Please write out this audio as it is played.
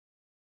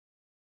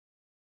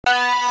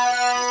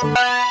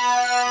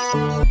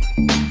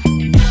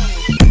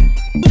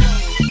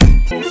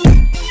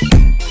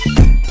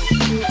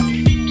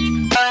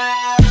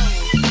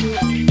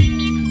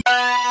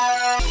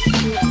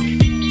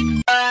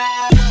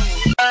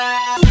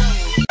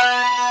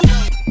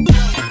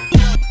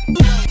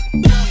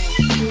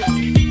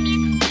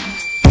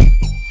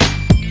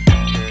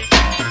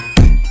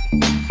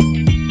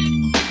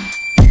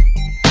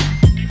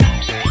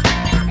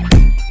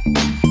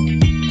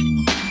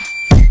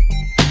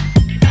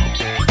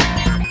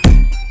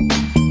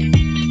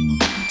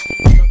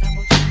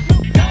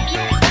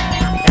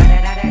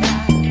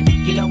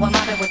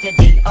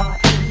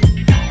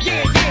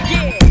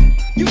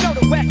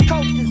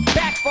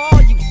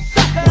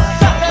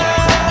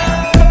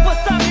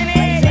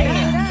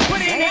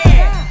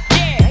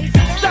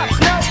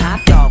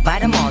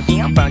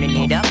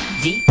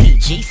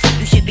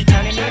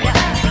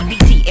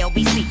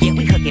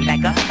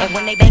And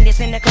when they bang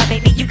this in the club,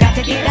 baby, you got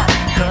to get up.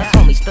 Cause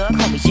homies, thug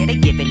homies, yeah, they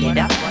giving it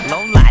up.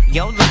 Low lot,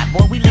 yo lot,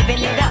 boy, we living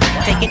it up.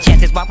 Taking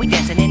chances while we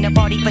dancing in the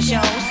party for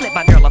show. Slip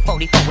my girl a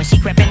 44 when she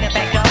crept in the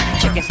back door.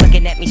 Chickens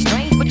looking at me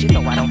strange, but you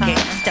know I don't care.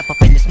 Step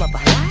up in this mother,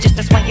 just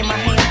a swing in my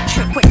hair.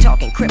 Trick, quit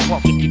talking, crip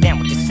walk if you down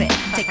with the set.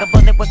 Take a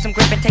bullet with some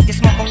grip and take the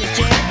smoke on this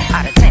jet.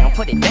 Out of town,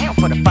 put it down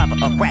for the father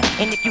of rap.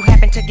 And if you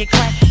happen to get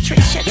cracked, trick,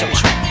 shut your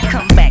trap.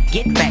 Come back,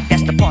 get back,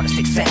 that's the part of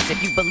success.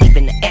 If you believe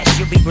in the S,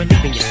 you'll be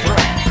relieving your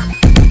stress.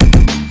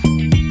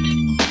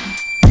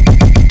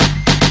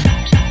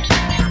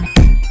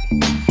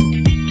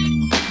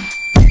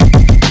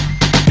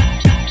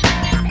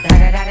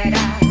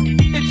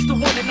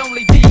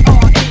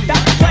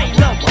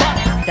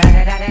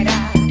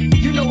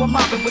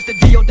 With the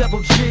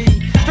D-O-double-G,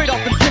 straight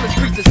off them killer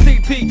streets of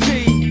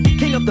CPT.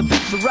 King of the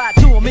beach, so ride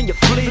to him in your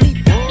fleet.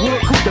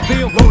 Wood, Coupe de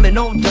Ville, rolling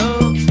on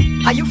dubs.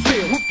 How you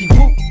feel?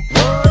 Whoop-de-whoop,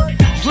 what?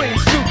 Dream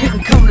Snoop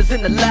hitting corners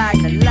in the lag.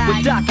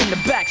 With Doc in the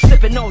back,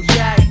 sipping on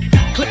yak.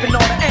 Clipping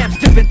all the amps,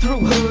 dipping through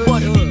hood.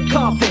 What hood?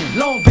 Compton,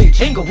 Long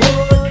Beach,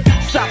 Inglewood.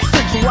 South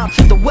Central out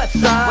to the west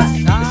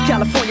side. It's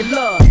California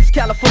love, it's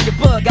California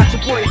bug. Got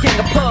your boy a gang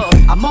of pub.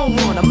 I'm on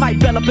one, I might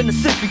bell up in the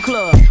Century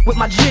Club. With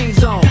my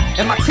jeans on,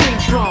 and my team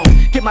strong.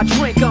 Get my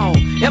drink on,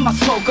 and my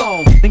smoke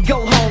on. Then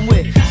go home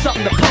with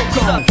something to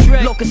poke on.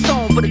 Locust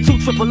on for the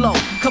 200.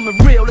 Coming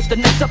real, it's the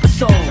next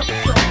episode.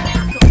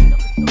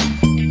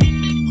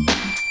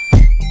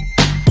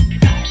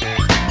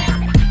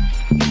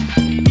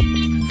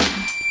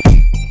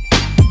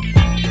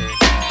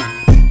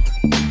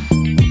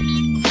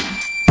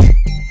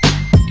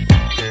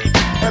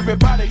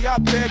 Everybody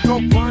out there,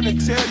 go run and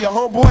tell your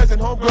homeboys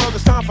and homegirls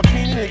it's time for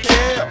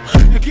Kenan+Kel.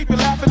 You keep you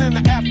laughing in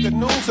the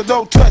afternoon, so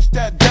don't touch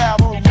that dial,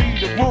 don't read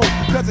the room.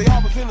 Cause they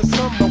always in the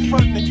sun, no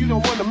front, and you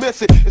don't wanna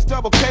miss it. It's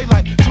double K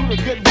like to the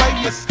good way.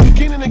 It's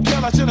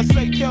Kenan+Kel, I should've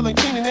said Kel and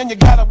Kenan, and you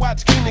gotta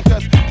watch Kenan,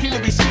 cause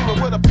Kenan be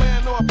scheming with a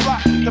plan or a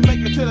plot to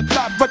make it to the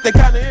top, but they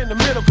kinda in the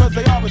middle, cause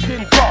they always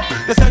getting caught.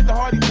 This ain't the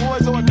Hardy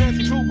Boys or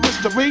Nancy Drew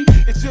mystery.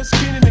 It's just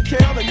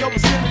Kenan+Kel in your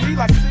vicinity,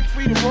 like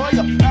Siegfried and Roy,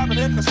 or Abbott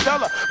and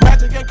Costello,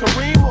 Magic and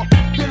Kareem, or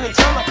Penn and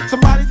Teller.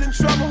 Somebody's in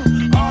trouble.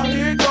 Oh,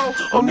 here you go.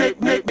 Oh, Nick.